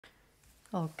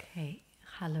Okay,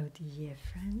 hello dear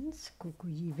friends, good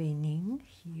evening.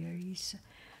 Here is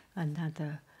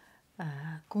another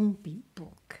Gongbi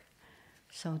book.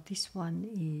 So this one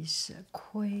is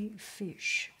koi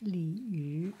fish, li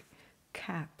yu,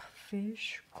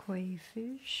 catfish, koi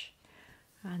fish,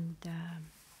 and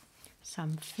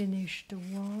some finished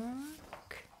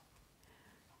work,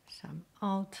 some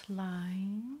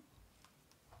outline.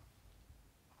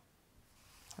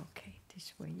 Okay,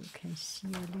 this way you can see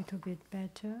a little bit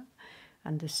better,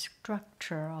 and the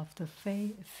structure of the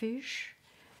fish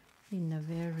in a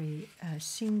very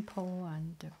simple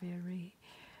and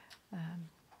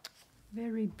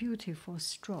very beautiful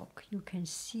stroke. You can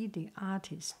see the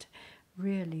artist,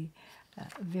 really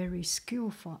very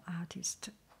skillful artist.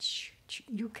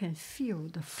 You can feel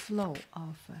the flow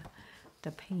of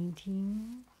the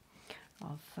painting,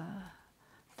 of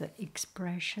the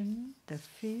expression, the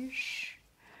fish,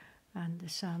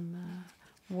 and some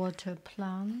water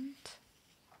plant.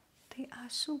 They are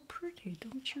so pretty,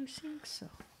 don't you think so?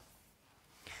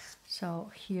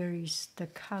 So here is the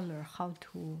color, how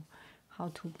to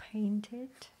paint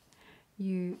it.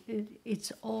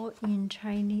 It's all in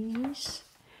Chinese.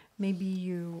 Maybe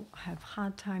you have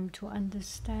hard time to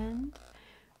understand,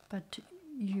 but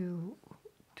you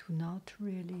do not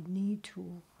really need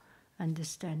to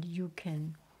understand. You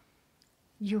can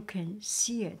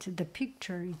see it. The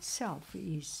picture itself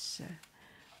is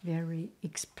very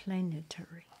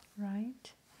explanatory,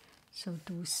 right? So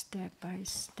do step by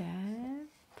step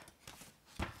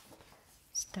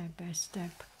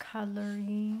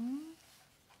coloring.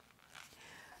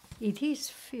 It is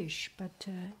fish, but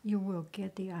you will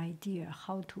get the idea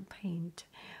how to paint,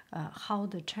 how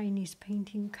the Chinese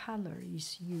painting color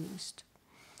is used.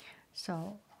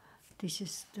 So this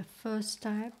is the first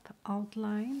step,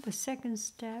 outline. The second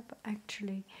step,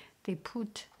 actually, they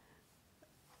put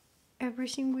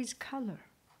everything with color.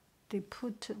 They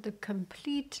put the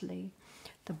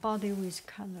body with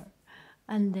color.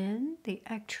 And then they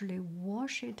actually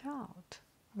wash it out.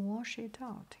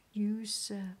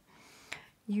 Use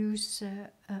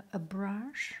a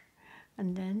brush,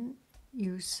 and then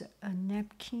use a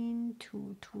napkin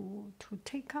to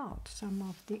take out some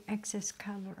of the excess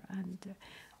color and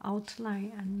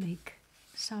outline and make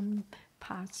some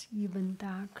parts even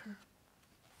darker.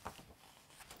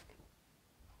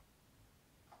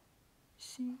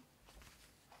 See?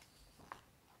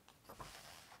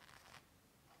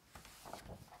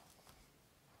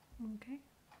 Okay.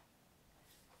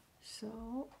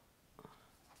 So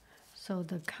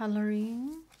the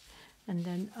coloring, and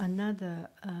then another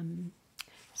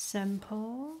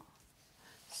sample,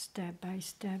 step by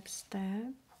step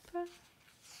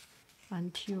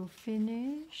until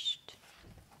finished.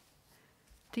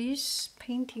 This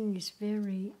painting is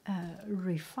very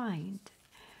refined,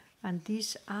 and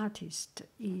this artist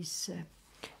is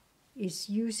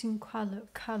using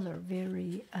color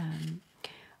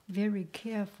very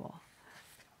careful.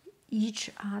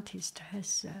 Each artist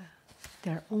has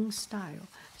their own style.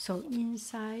 So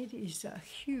inside is a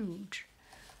huge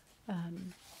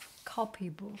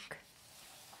copybook,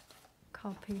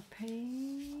 copy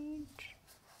page.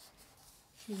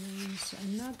 Here is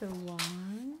another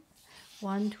one.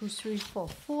 1, 2, 3, 4.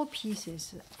 4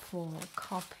 pieces for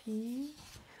copy.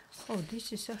 Oh,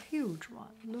 this is a huge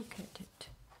one. Look at it.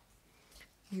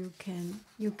 You can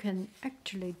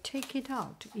actually take it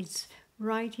out. It's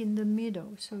right in the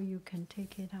middle, so you can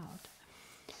take it out.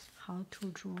 How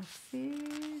to draw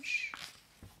fish.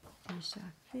 These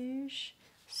are fish.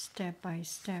 Step by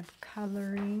step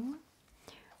coloring.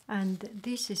 And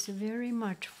this is very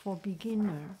much for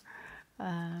beginner.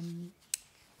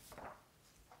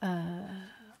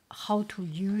 How to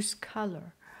use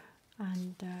color,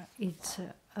 and it's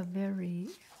a very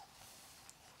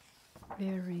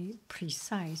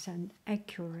precise and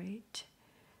accurate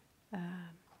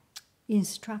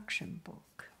instruction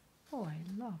book. Oh, I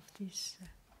love these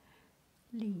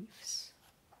leaves.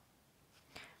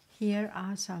 Here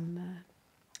are some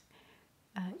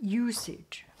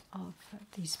usage of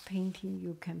this painting.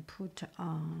 You can put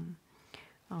on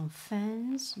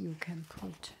fans. You can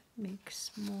make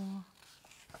small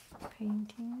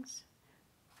paintings.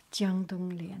 Jiang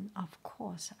Donglian, of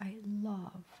course, I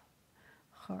love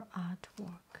her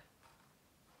artwork.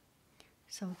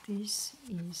 So this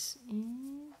is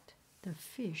it, the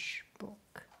fish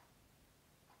book.